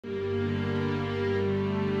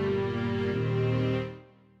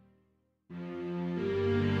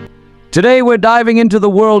Today we're diving into the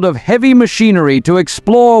world of heavy machinery to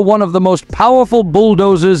explore one of the most powerful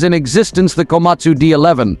bulldozers in existence, the Komatsu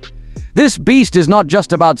D11. This beast is not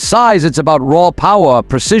just about size, it's about raw power,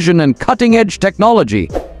 precision, and cutting-edge technology.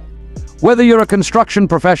 Whether you're a construction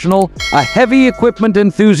professional, a heavy equipment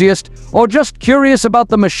enthusiast, or just curious about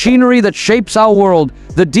the machinery that shapes our world,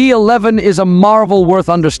 the D11 is a marvel worth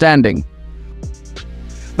understanding.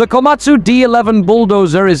 The Komatsu D11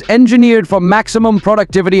 Bulldozer is engineered for maximum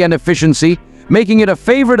productivity and efficiency, making it a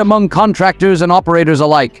favorite among contractors and operators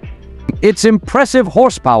alike. Its impressive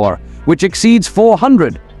horsepower, which exceeds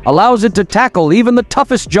 400, allows it to tackle even the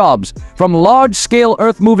toughest jobs, from large-scale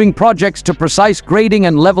earth-moving projects to precise grading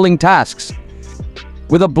and leveling tasks.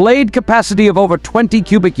 With a blade capacity of over 20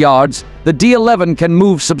 cubic yards, the D11 can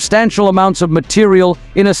move substantial amounts of material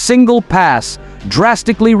in a single pass,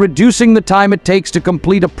 drastically reducing the time it takes to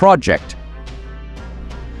complete a project.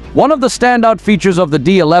 One of the standout features of the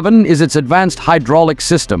D11 is its advanced hydraulic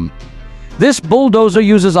system. This bulldozer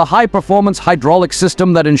uses a high-performance hydraulic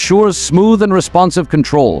system that ensures smooth and responsive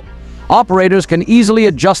control. Operators can easily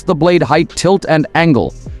adjust the blade height, tilt, and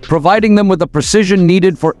angle, providing them with the precision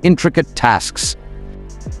needed for intricate tasks.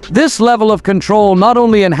 This level of control not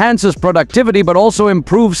only enhances productivity but also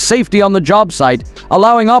improves safety on the job site,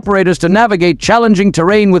 allowing operators to navigate challenging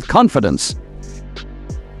terrain with confidence.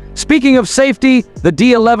 Speaking of safety, the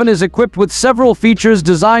D11 is equipped with several features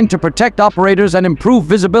designed to protect operators and improve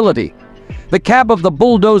visibility. The cab of the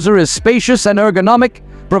bulldozer is spacious and ergonomic,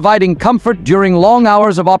 providing comfort during long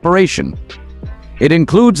hours of operation. It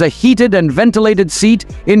includes a heated and ventilated seat,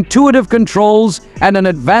 intuitive controls, and an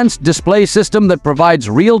advanced display system that provides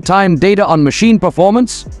real-time data on machine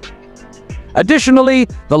performance. Additionally,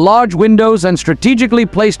 the large windows and strategically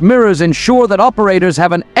placed mirrors ensure that operators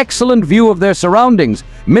have an excellent view of their surroundings,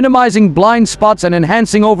 minimizing blind spots and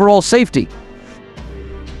enhancing overall safety.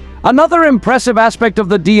 Another impressive aspect of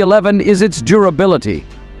the D11 is its durability.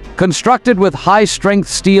 Constructed with high-strength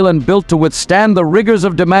steel and built to withstand the rigors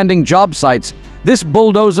of demanding job sites, this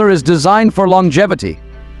bulldozer is designed for longevity.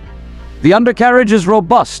 The undercarriage is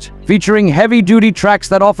robust, featuring heavy-duty tracks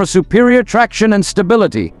that offer superior traction and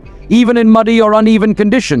stability, even in muddy or uneven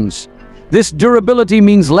conditions. This durability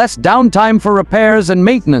means less downtime for repairs and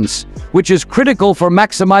maintenance, which is critical for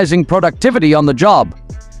maximizing productivity on the job.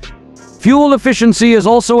 Fuel efficiency is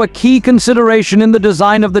also a key consideration in the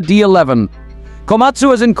design of the D11.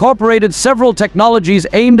 Komatsu has incorporated several technologies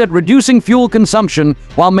aimed at reducing fuel consumption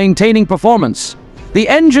while maintaining performance. The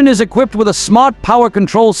engine is equipped with a smart power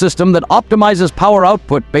control system that optimizes power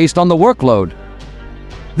output based on the workload.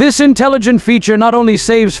 This intelligent feature not only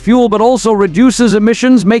saves fuel but also reduces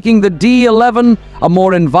emissions, making the D11 a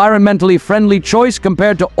more environmentally friendly choice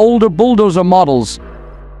compared to older bulldozer models.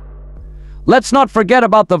 Let's not forget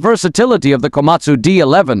about the versatility of the Komatsu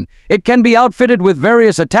D11. It can be outfitted with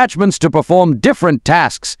various attachments to perform different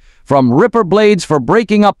tasks, from ripper blades for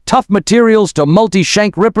breaking up tough materials to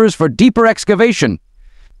multi-shank rippers for deeper excavation.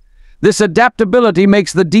 This adaptability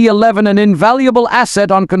makes the D11 an invaluable asset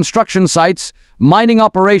on construction sites, mining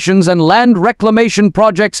operations, and land reclamation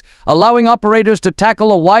projects, allowing operators to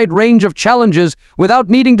tackle a wide range of challenges without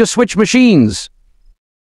needing to switch machines.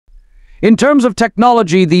 In terms of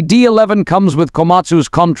technology, the D11 comes with Komatsu's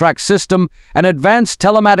contract system, an advanced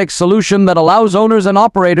telematics solution that allows owners and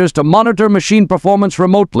operators to monitor machine performance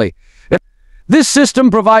remotely. This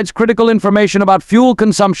system provides critical information about fuel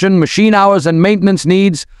consumption, machine hours, and maintenance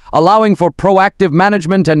needs, allowing for proactive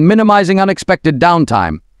management and minimizing unexpected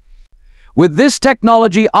downtime. With this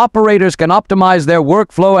technology, operators can optimize their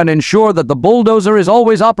workflow and ensure that the bulldozer is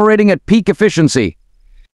always operating at peak efficiency.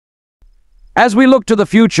 As we look to the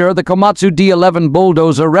future, the Komatsu D11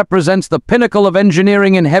 Bulldozer represents the pinnacle of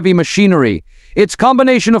engineering in heavy machinery. Its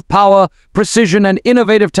combination of power, precision, and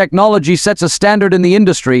innovative technology sets a standard in the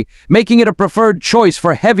industry, making it a preferred choice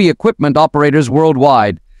for heavy equipment operators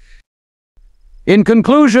worldwide. In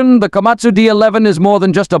conclusion, the Komatsu D11 is more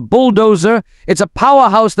than just a bulldozer. It's a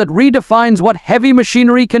powerhouse that redefines what heavy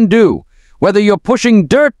machinery can do. Whether you're pushing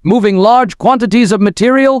dirt, moving large quantities of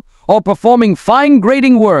material, or performing fine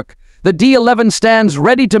grading work, the D11 stands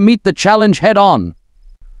ready to meet the challenge head-on.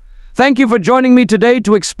 Thank you for joining me today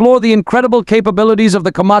to explore the incredible capabilities of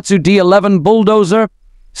the Komatsu D11 Bulldozer.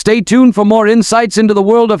 Stay tuned for more insights into the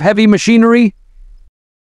world of heavy machinery.